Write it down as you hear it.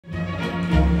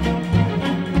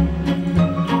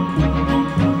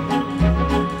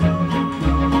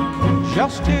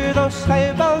just hear those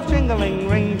sleigh bells jingling,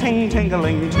 ring, ting,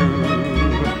 tingling too.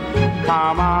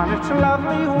 Come on, it's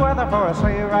lovely weather for a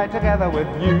sleigh ride together with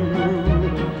you.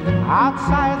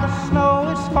 Outside the snow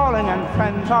is falling and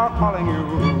friends are calling you.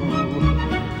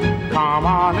 Come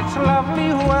on, it's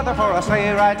lovely weather for a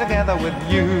sleigh ride together with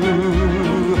you.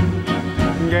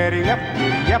 Giddy up,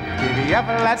 giddy up, giddy up,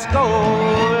 let's go.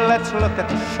 Let's look at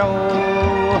the show.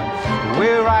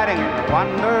 We're riding in the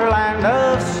wonderland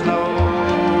of snow.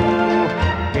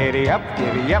 Giddy up,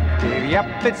 giddy up, giddy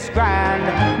up, it's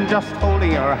grand, just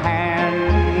holding your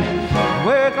hand.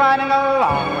 We're gliding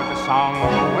along with the song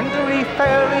of a wintry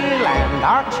fairyland.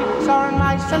 Our cheeks are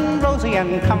nice and rosy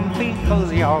and comfy,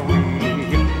 cozy are we.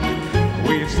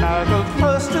 We've snuggled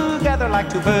close together like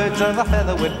two birds of a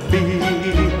feather would be.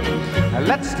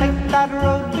 Let's take that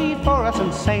road before us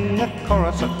and sing a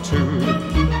chorus or two.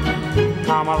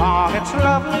 Come along, it's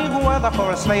lovely weather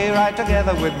for a sleigh ride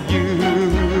together with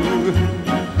you.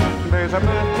 There's a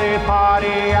birthday party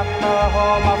at the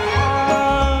home of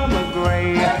Farmer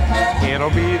Gray. It'll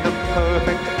be the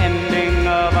perfect ending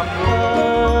of a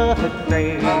perfect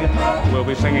day. We'll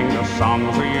be singing the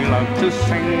songs we love to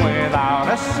sing without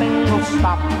a single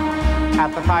stop.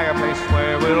 At the fireplace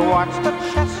where we'll watch the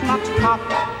chestnuts pop.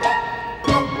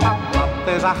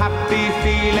 There's a happy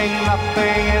feeling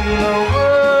nothing in the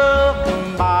world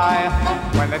can buy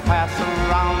when they pass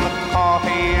around the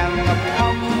coffee and the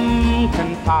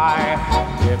pumpkin pie.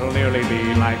 It'll nearly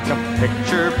be like a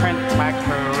picture print by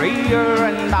Currier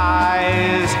and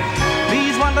Eyes.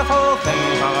 These wonderful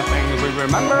things are the things we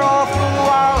remember all through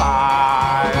our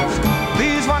lives.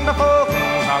 These wonderful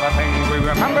things are the things we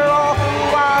remember all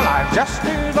through our lives. Just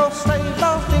hear those sleigh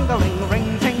bells jingling,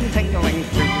 ring, ting, tingling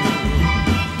too.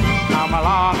 Come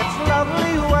along, it's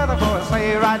lovely weather for a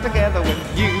sleigh ride together with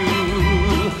you.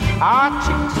 Our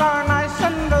cheeks are nice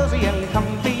and rosy and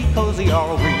comfy, cozy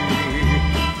are we.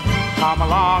 Come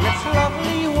along, it's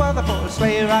lovely weather for a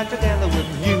sleigh ride together with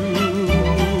you.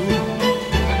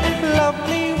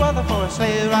 Lovely weather for a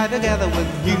sleigh ride together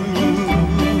with you.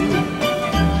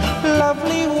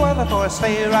 Lovely weather for a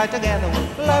sleigh ride together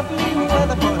with. Lovely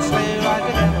weather for a sleigh ride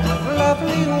together with.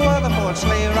 Lovely weather for a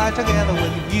sleigh ride together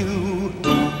with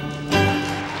you.